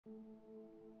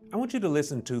I want you to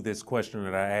listen to this question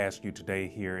that I asked you today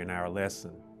here in our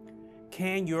lesson.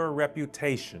 Can your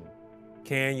reputation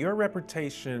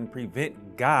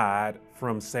prevent God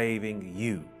from saving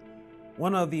you?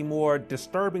 One of the more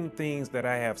disturbing things that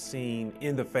I have seen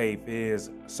in the faith is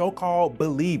so-called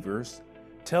believers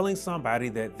telling somebody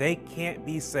that they can't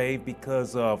be saved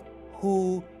because of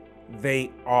who they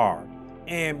are.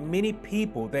 And many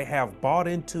people, they have bought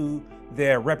into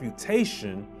their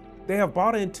reputation. They have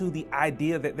bought into the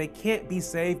idea that they can't be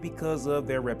saved because of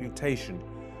their reputation.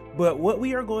 But what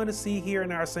we are going to see here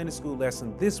in our Sunday school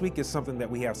lesson this week is something that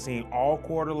we have seen all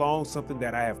quarter long, something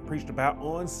that I have preached about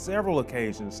on several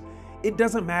occasions. It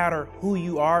doesn't matter who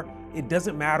you are. It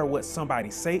doesn't matter what somebody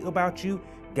say about you.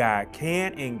 God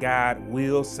can and God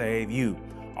will save you.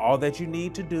 All that you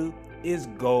need to do is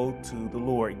go to the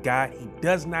Lord. God, He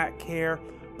does not care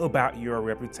about your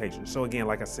reputation. So again,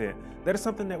 like I said, that is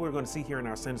something that we're going to see here in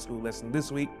our Sunday school lesson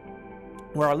this week,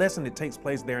 where our lesson, it takes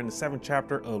place there in the 7th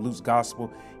chapter of Luke's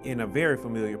Gospel in a very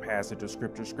familiar passage of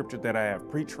scripture that I have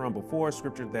preached from before,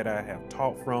 scripture that I have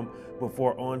taught from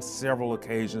before on several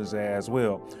occasions as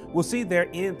well. We'll see there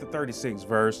in the 36th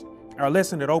verse, our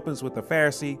lesson, it opens with the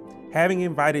Pharisee having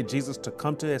invited Jesus to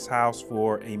come to his house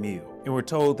for a meal. And we're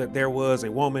told that there was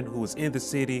a woman who was in the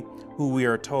city who we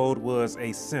are told was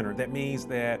a sinner. That means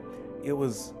that it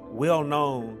was well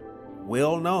known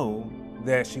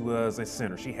that she was a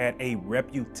sinner. She had a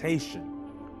reputation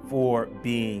for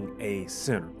being a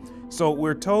sinner. So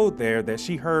we're told there that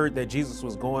she heard that Jesus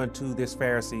was going to this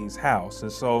Pharisee's house.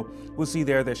 And so we'll see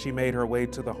there that she made her way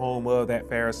to the home of that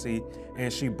Pharisee,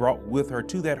 and she brought with her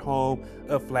to that home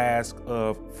a flask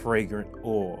of fragrant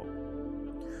oil.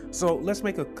 So let's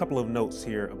make a couple of notes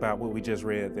here about what we just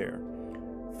read there.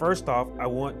 First off, I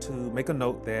want to make a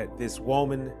note that this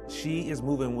woman, she is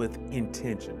moving with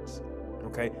intentions.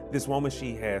 Okay, this woman,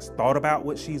 she has thought about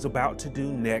what she's about to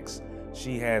do next.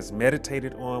 She has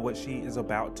meditated on what she is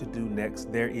about to do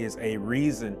next. There is a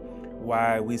reason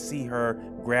why we see her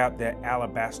grab that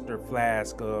alabaster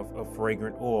flask of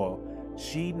fragrant oil.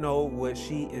 She knows what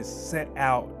she is set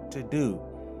out to do.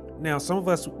 Now, some of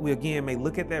us, we again may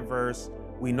look at that verse.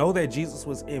 We know that Jesus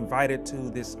was invited to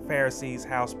this Pharisee's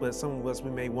house, but some of us, we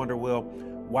may wonder, well,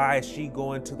 why is she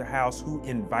going to the house? Who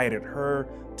invited her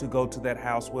to go to that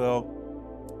house? Well,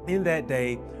 in that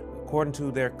day, according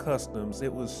to their customs,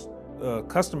 it was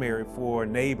customary for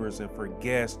neighbors and for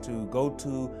guests to go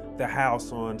to the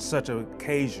house on such an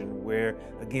occasion where,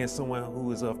 again, someone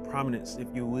who is of prominence, if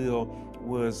you will,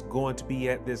 was going to be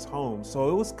at this home. So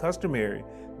it was customary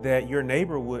that your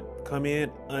neighbor would come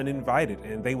in uninvited,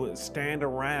 and they would stand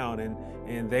around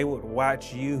and they would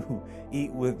watch you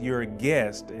eat with your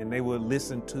guest, and they would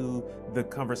listen to the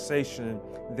conversation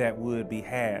that would be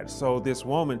had. So this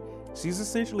woman, she's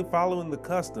essentially following the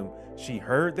custom. She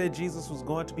heard that Jesus was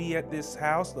going to be at this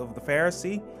house of the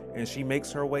Pharisee, and she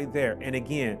makes her way there. And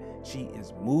again, she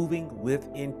is moving with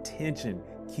intention.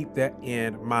 Keep that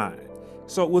in mind.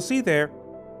 So we'll see there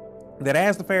that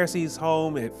as the Pharisee's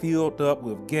home had filled up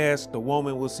with guests, the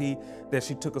woman, will see that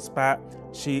she took a spot.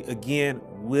 She, again,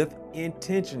 with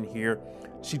intention here,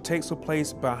 she takes a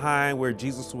place behind where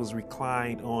Jesus was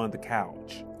reclined on the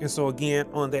couch. And so again,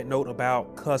 on that note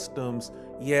about customs,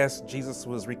 yes, Jesus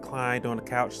was reclined on the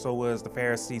couch. So was the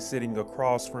Pharisee sitting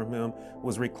across from him,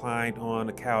 was reclined on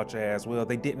the couch as well.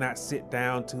 They did not sit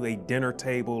down to a dinner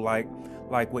table like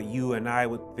what you and I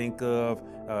would think of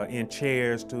in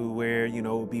chairs, to where, you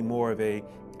know, it would be more of a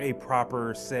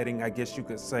proper setting, I guess you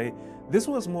could say. This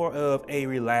was more of a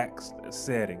relaxed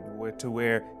setting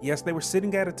where, yes, they were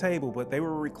sitting at a table, but they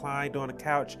were reclined on a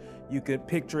couch. You could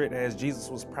picture it as Jesus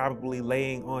was probably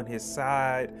laying on his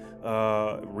side,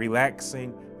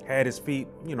 relaxing, had his feet,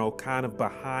 you know, kind of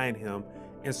behind him.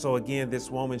 And so again, this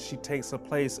woman, she takes a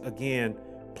place, again,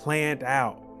 planned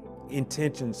out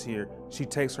intentions here. She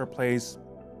takes her place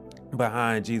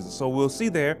behind Jesus. So we'll see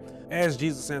there, as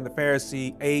Jesus and the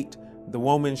Pharisee ate, the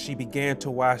woman, she began to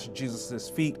wash Jesus's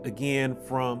feet again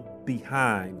from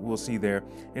behind. We'll see there.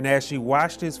 And as she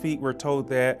washed his feet, we're told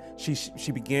that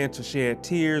she began to shed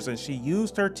tears, and she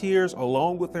used her tears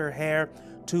along with her hair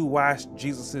to wash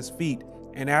Jesus's feet.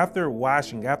 And after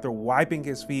wiping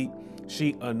his feet,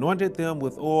 she anointed them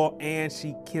with oil, and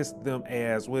she kissed them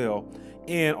as well.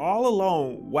 And all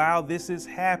along, while this is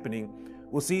happening,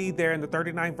 we'll see there in the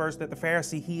 39th verse that the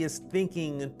Pharisee, he is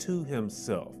thinking to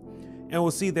himself. And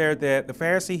we'll see there that the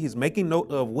Pharisee, he's making note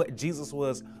of what Jesus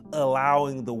was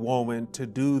allowing the woman to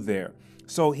do there.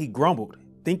 So he grumbled,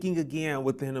 thinking again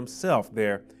within himself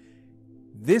there,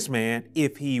 this man,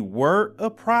 if he were a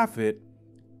prophet,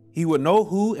 he would know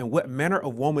who and what manner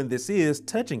of woman this is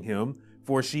touching him,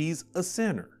 for she's a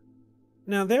sinner.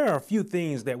 Now, there are a few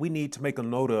things that we need to make a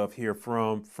note of here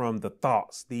from the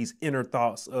thoughts, these inner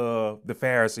thoughts of the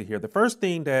Pharisee here. The first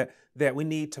thing that we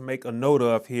need to make a note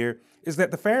of here is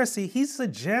that the Pharisee, he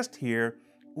suggests here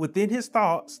within his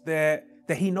thoughts that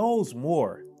he knows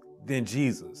more than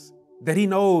Jesus, that he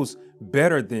knows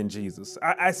better than Jesus.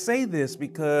 I say this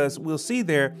because we'll see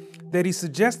there that he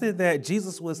suggested that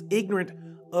Jesus was ignorant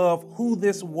of who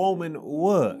this woman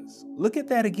was. Look at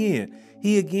that again.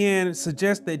 He again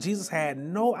suggests that Jesus had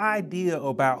no idea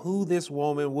about who this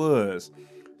woman was.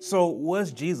 So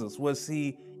was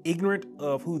he ignorant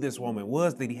of who this woman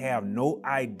was? Did he have no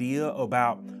idea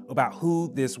about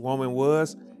who this woman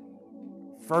was?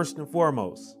 First and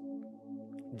foremost,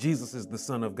 Jesus is the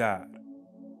Son of God.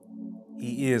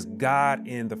 He is God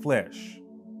in the flesh.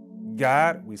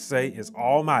 God, we say, is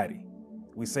almighty.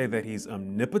 We say that he's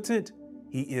omnipotent.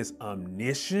 He is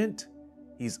omniscient.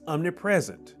 He's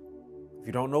omnipresent. If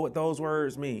you don't know what those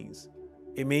words means,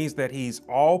 it means that he's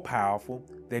all powerful,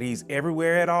 that he's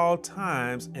everywhere at all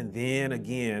times. And then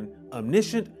again,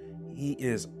 omniscient, he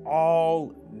is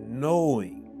all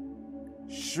knowing.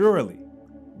 Surely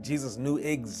Jesus knew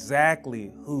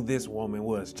exactly who this woman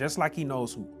was, just like he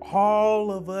knows who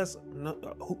all of us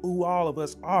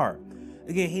are.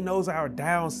 Again, he knows our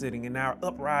downsitting and our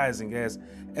uprising,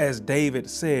 as David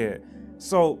said.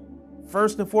 So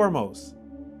first and foremost,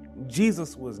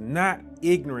 Jesus was not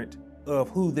ignorant of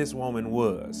who this woman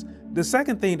was. The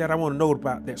second thing that I want to note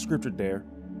about that scripture there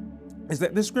is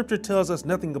that this scripture tells us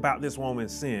nothing about this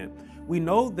woman's sin. We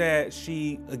know that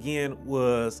she, again,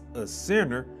 was a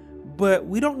sinner, but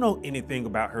we don't know anything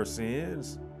about her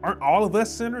sins. Aren't all of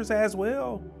us sinners as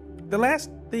well? The last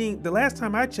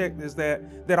time I checked is that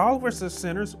all of us are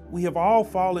sinners. We have all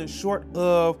fallen short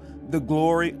of the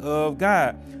glory of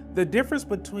God. The difference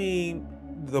between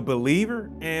the believer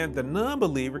and the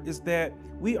non-believer is that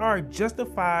we are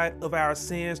justified of our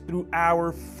sins through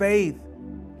our faith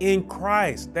in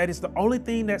Christ. That is the only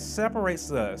thing that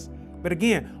separates us. But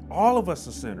again, all of us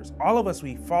are sinners. All of us,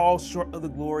 we fall short of the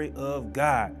glory of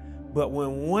God. But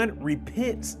when one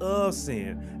repents of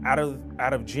sin out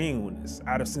of genuineness,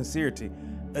 out of sincerity,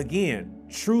 again,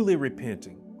 truly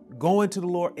repenting, going to the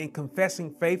Lord and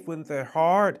confessing faith with their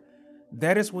heart,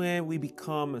 that is when we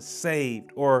become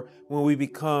saved, or when we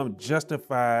become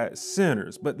justified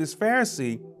sinners. But this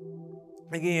Pharisee,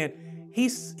 again, he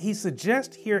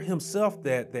suggests here himself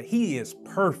that he is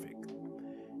perfect.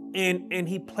 And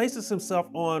he places himself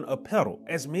on a pedal.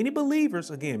 As many believers,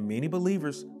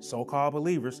 so-called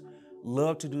believers,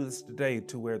 love to do this today,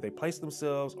 to where they place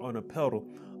themselves on a pedal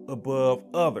above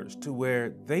others, to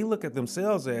where they look at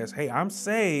themselves as, hey, I'm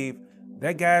saved,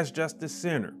 that guy's just a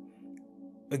sinner.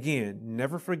 Again,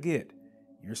 never forget,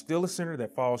 you're still a sinner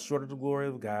that falls short of the glory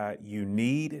of God. You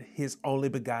need his only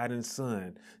begotten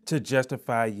Son to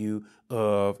justify you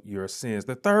of your sins.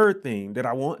 The third thing that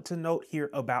I want to note here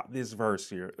about this verse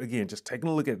here, again, just taking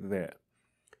a look at that,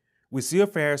 we see a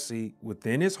Pharisee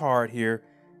within his heart here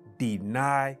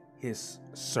deny his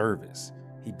service.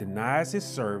 He denies his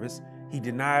service. He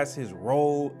denies his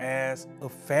role as a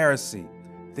Pharisee.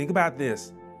 Think about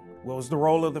this. What was the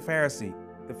role of the Pharisee?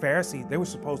 The Pharisee, they were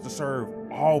supposed to serve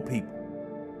all people.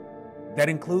 That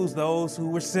includes those who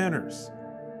were sinners.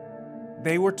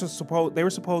 They were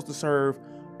supposed to serve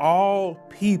all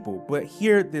people. But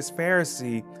here, this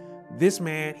Pharisee, this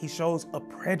man, he shows a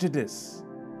prejudice.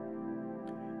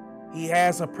 He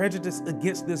has a prejudice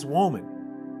against this woman.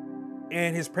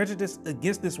 And his prejudice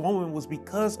against this woman was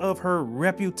because of her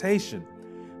reputation.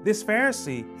 This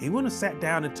Pharisee, he wouldn't have sat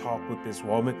down and talked with this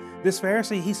woman. This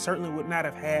Pharisee, he certainly would not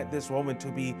have had this woman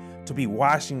to be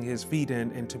washing his feet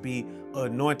and to be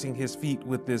anointing his feet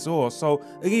with this oil. So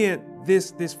again,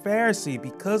 this Pharisee,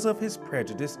 because of his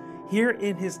prejudice, here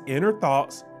in his inner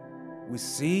thoughts, we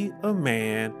see a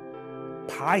man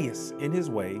pious in his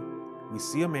way. We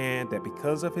see a man that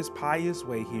because of his pious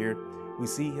way here, we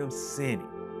see him sinning.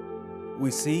 We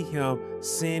see him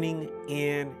sinning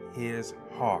in his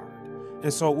heart.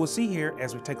 And so we'll see here,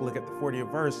 as we take a look at the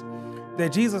 40th verse,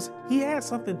 that Jesus, he had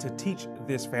something to teach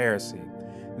this Pharisee.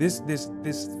 This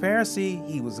Pharisee,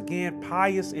 he was again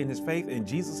pious in his faith, and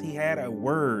Jesus, he had a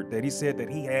word that he said that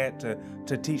he had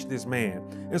to teach this man.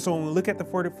 And so when we look at the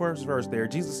 41st verse there,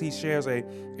 Jesus, he shares a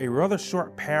rather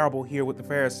short parable here with the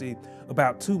Pharisee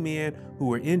about two men who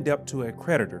were in debt to a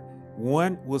creditor.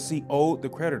 One will see owed the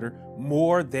creditor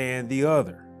more than the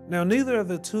other. Now, neither of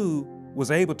the two was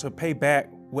able to pay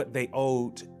back what they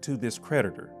owed to this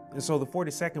creditor. And so the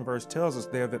 42nd verse tells us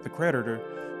there that the creditor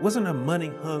wasn't a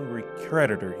money-hungry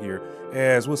creditor here,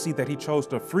 as we'll see that he chose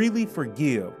to freely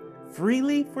forgive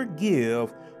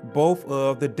both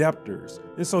of the debtors.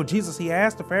 And so Jesus, he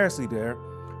asked the Pharisee there,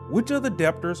 Which of the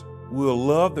debtors will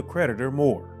love the creditor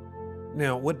more?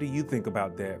 Now, what do you think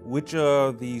about that? Which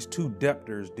of these two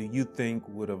debtors do you think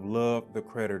would have loved the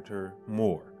creditor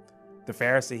more? The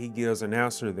Pharisee, he gives an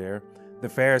answer there. The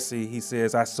Pharisee, he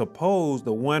says, I suppose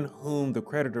the one whom the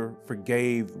creditor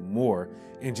forgave more.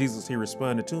 And Jesus, he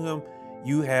responded to him,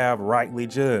 you have rightly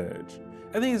judged.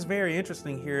 I think it's very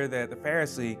interesting here that the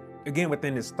Pharisee, again,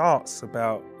 within his thoughts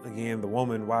about, again, the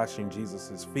woman washing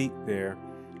Jesus's feet there,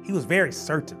 he was very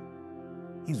certain.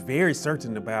 He was very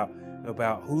certain about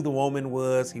who the woman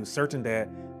was. He was certain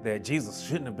that Jesus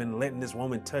shouldn't have been letting this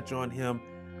woman touch on him.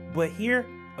 But here,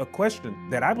 a question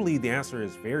that I believe the answer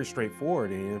is very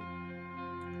straightforward in.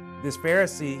 This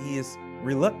Pharisee, he is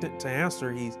reluctant to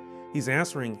answer. He's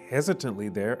answering hesitantly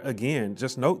there. Again,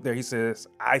 just note there, he says,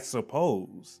 I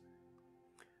suppose.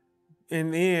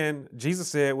 And then Jesus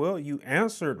said, well, you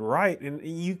answered right. And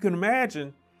you can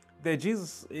imagine that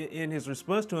Jesus, in his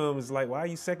response to him, is like, why are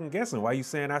you second guessing? Why are you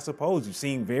saying, I suppose? You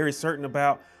seem very certain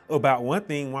about one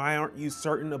thing. Why aren't you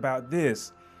certain about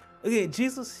this? Again,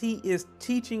 Jesus, he is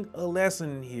teaching a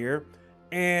lesson here.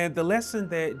 And the lesson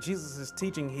that Jesus is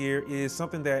teaching here is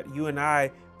something that you and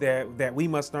I, that we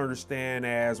must understand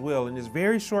as well. In this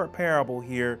very short parable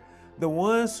here, the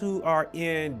ones who are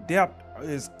in debt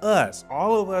is us.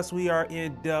 All of us, we are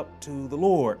in debt to the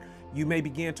Lord. You may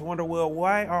begin to wonder, well,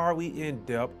 why are we in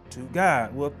debt to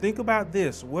God? Well, think about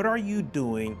this. What are you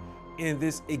doing in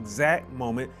this exact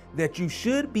moment that you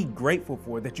should be grateful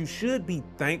for, that you should be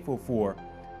thankful for?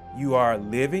 You are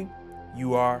living,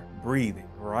 you are breathing,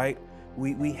 right?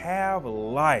 We have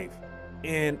life,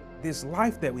 and this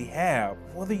life that we have,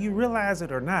 whether you realize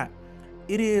it or not,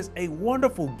 it is a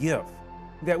wonderful gift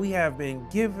that we have been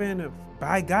given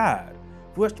by God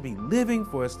for us to be living,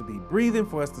 for us to be breathing,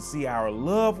 for us to see our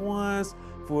loved ones,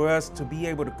 for us to be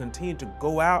able to continue to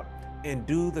go out and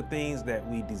do the things that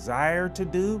we desire to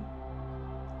do.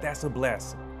 That's a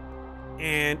blessing.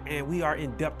 And we are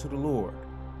in debt to the Lord.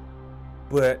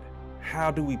 But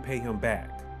how do we pay him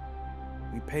back?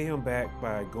 We pay him back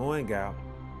by going out,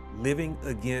 living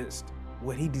against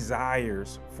what he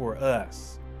desires for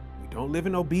us. We don't live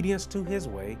in obedience to his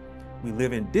way. We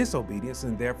live in disobedience,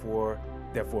 and therefore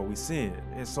we sin.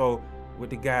 And so what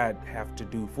did God have to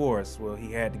do for us? Well,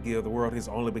 he had to give the world his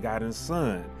only begotten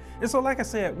son. And so, like I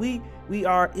said, we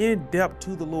are in debt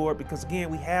to the Lord because, again,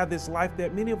 we have this life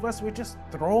that many of us, we're just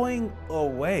throwing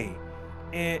away.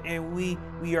 And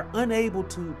we are unable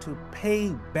to pay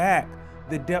back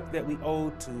the debt that we owe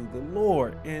to the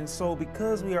Lord. And so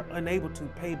because we are unable to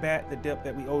pay back the debt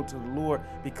that we owe to the Lord,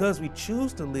 because we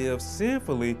choose to live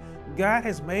sinfully, God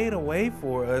has made a way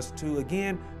for us to,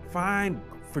 again, find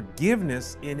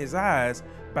forgiveness in his eyes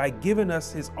by giving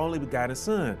us his only begotten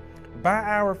son. By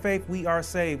our faith, we are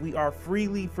saved. We are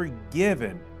freely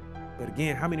forgiven. But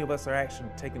again, how many of us are actually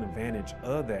taking advantage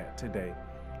of that today?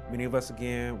 Many of us,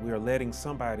 again, we are letting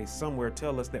somebody somewhere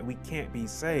tell us that we can't be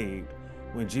saved,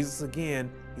 when Jesus, again,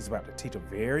 he's about to teach a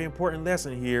very important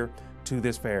lesson here to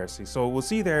this Pharisee. So we'll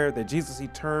see there that Jesus, he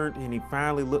turned and he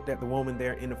finally looked at the woman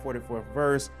there in the 44th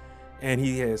verse, and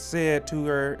he has said to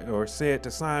her, or said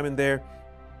to Simon there,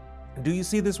 do you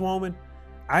see this woman?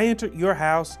 I entered your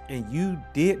house and you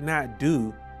did not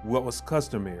do what was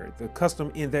customary. The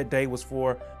custom in that day was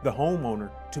for the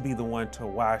homeowner to be the one to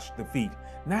wash the feet,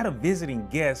 not a visiting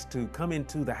guest to come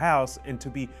into the house and to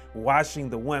be washing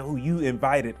the one who you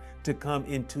invited to come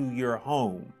into your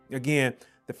home. Again,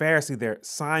 the Pharisee there,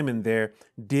 Simon there,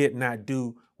 did not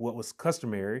do what was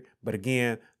customary, but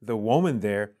again, the woman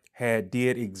there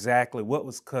did exactly what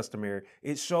was customary.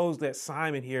 It shows that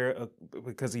Simon here,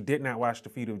 because he did not wash the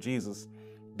feet of Jesus,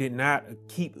 did not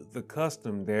keep the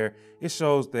custom there. It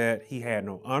shows that he had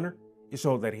no honor. It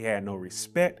showed that he had no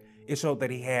respect. It showed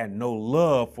that he had no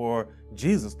love for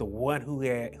Jesus, the one who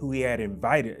he had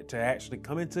invited to actually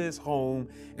come into his home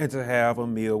and to have a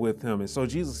meal with him. And so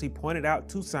Jesus, he pointed out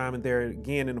to Simon there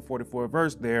again in the 44th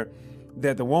verse there,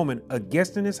 that the woman, a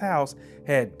guest in his house,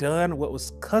 had done what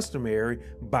was customary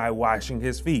by washing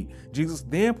his feet. Jesus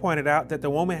then pointed out that the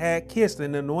woman had kissed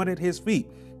and anointed his feet.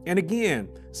 And again,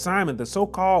 Simon, the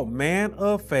so-called man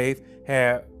of faith,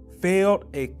 had failed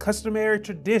a customary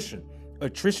tradition, a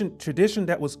tradition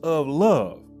that was of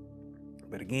love.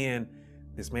 But again,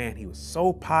 this man, he was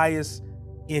so pious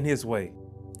in his way.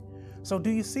 So do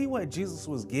you see what Jesus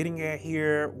was getting at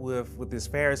here with this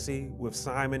Pharisee, with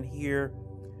Simon here?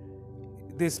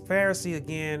 This Pharisee,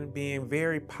 again, being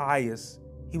very pious,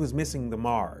 he was missing the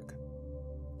mark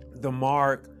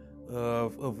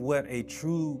of what a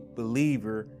true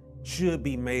believer should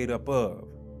be made up of.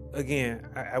 Again,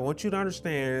 I want you to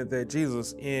understand that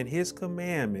Jesus, in his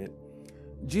commandment,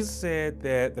 Jesus said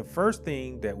that the first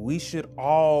thing that we should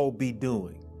all be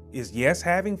doing is, yes,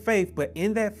 having faith, but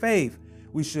in that faith,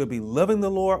 we should be loving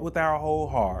the Lord with our whole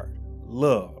heart.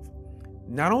 Love.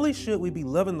 Not only should we be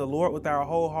loving the Lord with our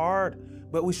whole heart,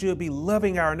 but we should be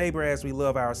loving our neighbor as we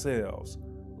love ourselves.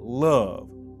 Love.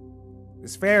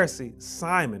 This Pharisee,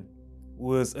 Simon,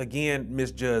 was again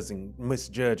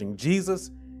misjudging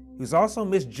Jesus. He was also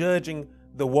misjudging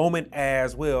the woman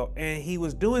as well. And he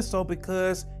was doing so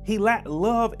because he lacked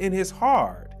love in his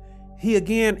heart.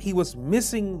 He was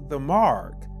missing the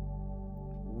mark.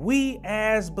 We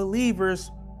as believers,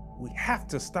 we have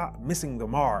to stop missing the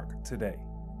mark today.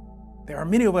 There are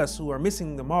many of us who are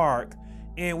missing the mark,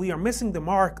 and we are missing the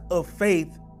mark of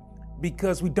faith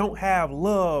because we don't have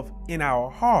love in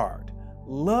our heart.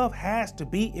 Love has to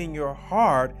be in your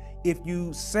heart if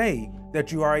you say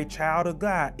that you are a child of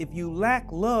God. If you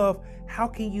lack love, how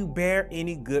can you bear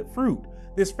any good fruit?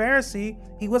 This Pharisee,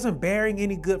 he wasn't bearing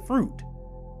any good fruit.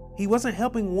 He wasn't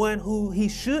helping one who he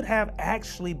should have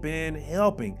actually been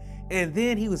helping. And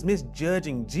then he was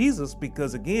misjudging Jesus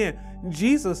because, again,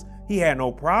 Jesus, he had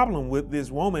no problem with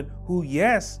this woman who,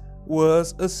 yes,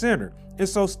 was a sinner. And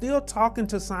so still talking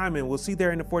to Simon, we'll see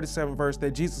there in the 47th verse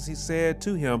that Jesus, he said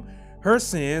to him, her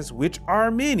sins, which are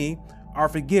many, are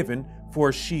forgiven,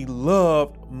 for she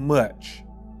loved much.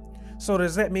 So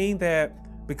does that mean that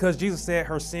because Jesus said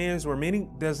her sins were many,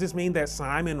 does this mean that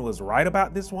Simon was right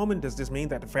about this woman? Does this mean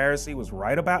that the Pharisee was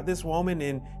right about this woman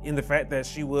in the fact that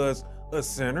she was a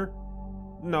sinner?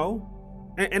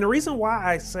 No. And the reason why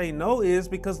I say no is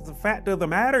because the fact of the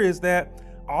matter is that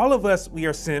all of us, we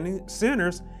are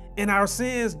sinners, and our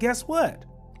sins, guess what?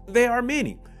 They are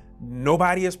many.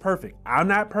 Nobody is perfect. I'm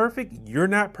not perfect. You're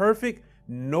not perfect.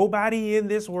 Nobody in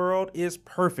this world is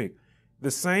perfect.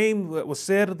 The same what was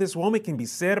said of this woman can be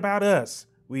said about us.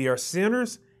 We are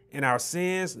sinners, and our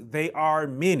sins, they are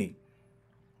many.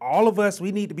 All of us,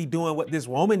 we need to be doing what this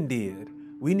woman did.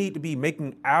 We need to be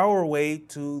making our way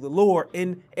to the Lord.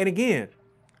 And again,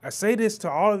 I say this to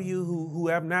all of you who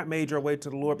have not made your way to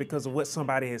the Lord because of what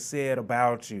somebody has said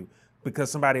about you,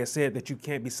 because somebody has said that you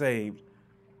can't be saved.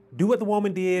 Do what the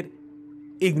woman did.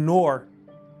 Ignore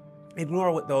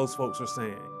what those folks are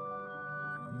saying.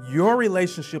 Your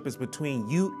relationship is between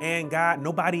you and God.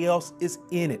 Nobody else is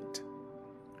in it.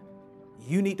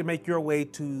 You need to make your way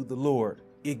to the Lord.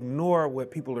 Ignore what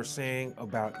people are saying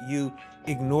about you.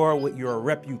 Ignore what your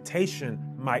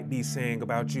reputation might be saying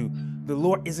about you. The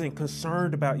Lord isn't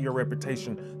concerned about your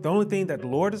reputation. The only thing that the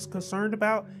Lord is concerned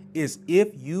about is if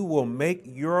you will make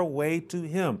your way to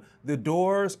Him. The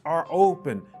doors are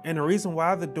open. And the reason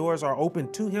why the doors are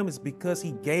open to Him is because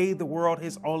He gave the world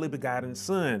His only begotten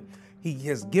Son. He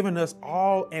has given us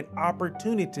all an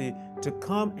opportunity to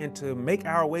come and to make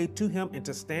our way to Him and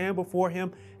to stand before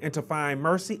Him and to find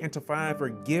mercy and to find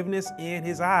forgiveness in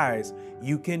His eyes.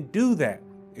 You can do that.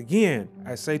 Again,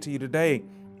 I say to you today,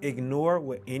 ignore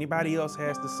what anybody else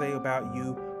has to say about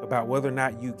you, about whether or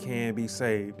not you can be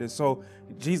saved. And so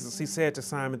Jesus, He said to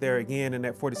Simon there again in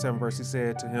that 47th verse, He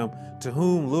said to him, to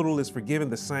whom little is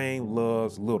forgiven, the same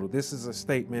loves little. This is a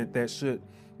statement that should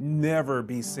never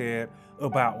be said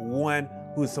about one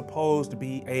who is supposed to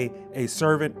be a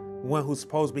servant, one who's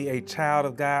supposed to be a child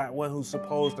of God, one who's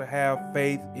supposed to have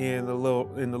faith in the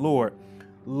Lord.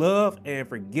 Love and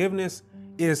forgiveness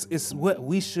is what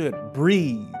we should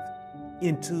breathe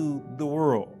into the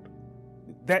world.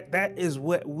 That is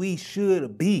what we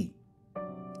should be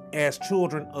as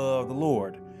children of the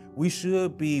Lord. We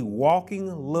should be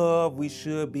walking love. We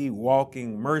should be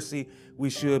walking mercy. We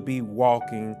should be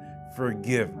walking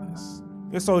forgiveness.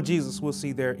 And so Jesus, we'll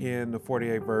see there in the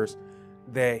 48th verse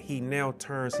that He now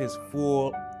turns His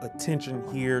full attention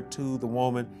here to the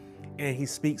woman and He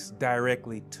speaks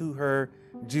directly to her.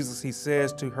 Jesus, He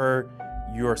says to her,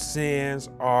 your sins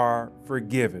are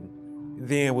forgiven.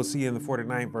 Then we'll see in the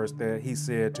 49th verse that He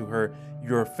said to her,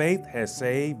 your faith has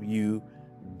saved you.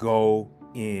 Go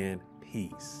in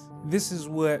peace. This is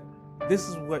what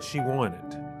she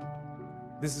wanted.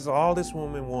 This is all this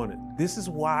woman wanted. This is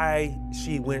why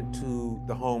she went to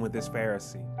the home of this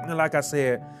Pharisee. And like I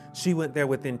said, she went there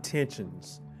with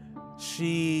intentions.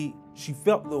 She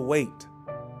felt the weight,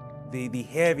 the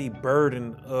heavy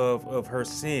burden of her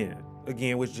sin.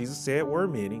 Again, which Jesus said were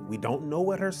many. We don't know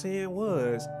what her sin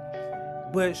was,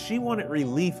 but she wanted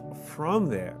relief from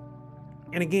that.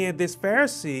 And again, this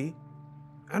Pharisee,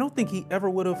 I don't think he ever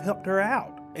would have helped her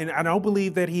out. And I don't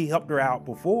believe that he helped her out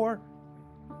before.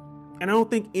 And I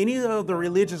don't think any of the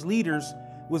religious leaders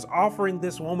was offering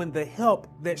this woman the help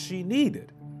that she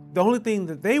needed. The only thing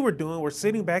that they were doing was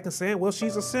sitting back and saying, well,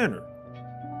 she's a sinner.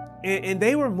 And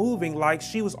they were moving like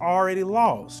she was already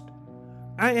lost.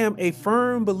 I am a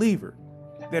firm believer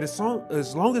that as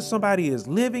long as somebody is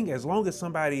living, as long as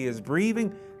somebody is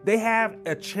breathing, they have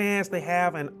a chance, they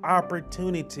have an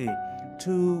opportunity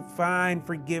to find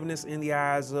forgiveness in the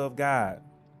eyes of God.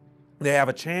 They have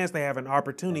a chance, they have an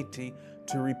opportunity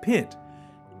to repent.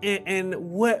 And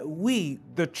what we,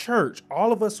 the church,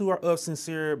 all of us who are of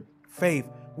sincere faith,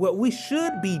 what we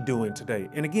should be doing today,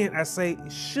 and again, I say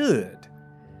should,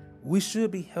 we should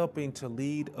be helping to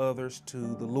lead others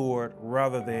to the Lord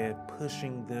rather than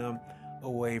pushing them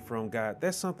away from God.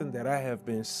 That's something that I have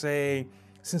been saying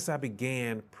since I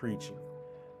began preaching.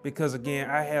 Because again,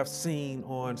 I have seen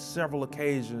on several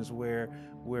occasions where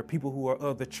people who are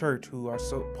of the church, who are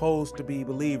supposed to be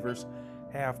believers,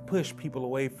 have pushed people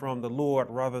away from the Lord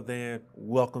rather than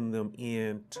welcome them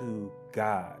into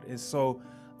God. And so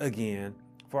again,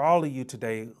 for all of you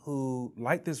today who,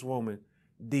 like this woman,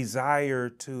 desire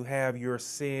to have your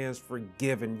sins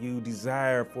forgiven, you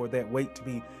desire for that weight to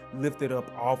be lifted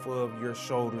up off of your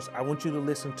shoulders, I want you to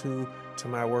listen to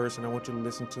my words, and I want you to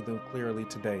listen to them clearly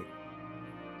today.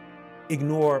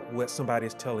 Ignore what somebody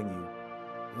is telling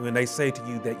you when they say to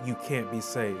you that you can't be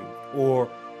saved,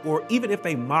 or even if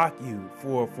they mock you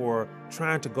for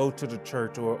trying to go to the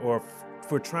church or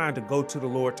for trying to go to the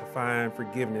Lord to find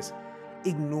forgiveness.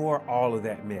 Ignore all of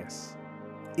that mess.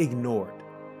 Ignore it.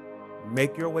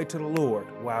 Make your way to the Lord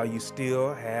while you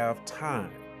still have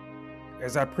time.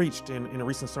 As I preached in a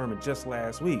recent sermon just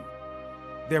last week,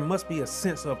 there must be a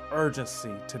sense of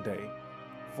urgency today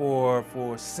for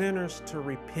sinners to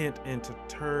repent and to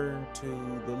turn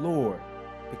to the Lord.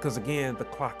 Because again, the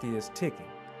clock is ticking.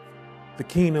 The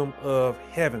kingdom of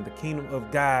heaven, the kingdom of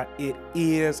God, it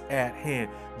is at hand.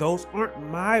 Those aren't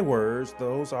my words,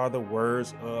 those are the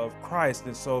words of Christ.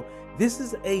 And so this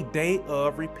is a day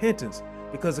of repentance,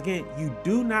 because again, you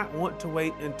do not want to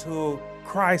wait until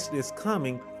Christ is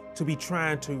coming to be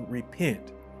trying to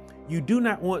repent. You do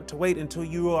not want to wait until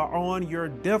you are on your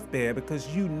deathbed,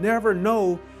 because you never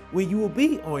know when you will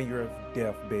be on your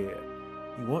deathbed.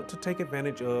 You want to take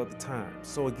advantage of the time.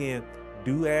 So again,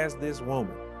 do as this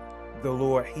woman. The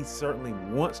Lord, he certainly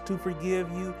wants to forgive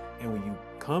you. And when you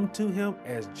come to him,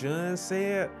 as John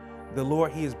said, the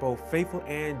Lord, he is both faithful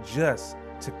and just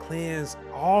to cleanse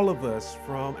all of us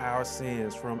from our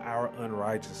sins, from our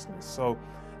unrighteousness. So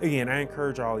again, I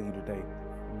encourage all of you today,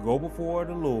 go before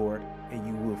the Lord and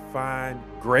you will find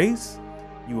grace,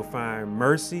 you will find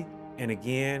mercy, and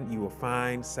again, you will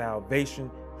find salvation.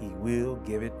 He will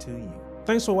give it to you.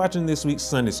 Thanks for watching this week's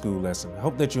Sunday School lesson. I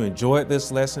hope that you enjoyed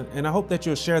this lesson, and I hope that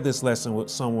you'll share this lesson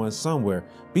with someone somewhere.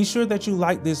 Be sure that you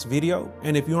like this video,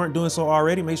 and if you aren't doing so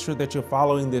already, make sure that you're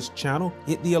following this channel.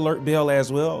 Hit the alert bell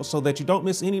as well so that you don't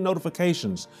miss any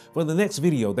notifications for the next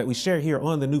video that we share here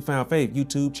on the Newfound Faith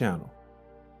YouTube channel.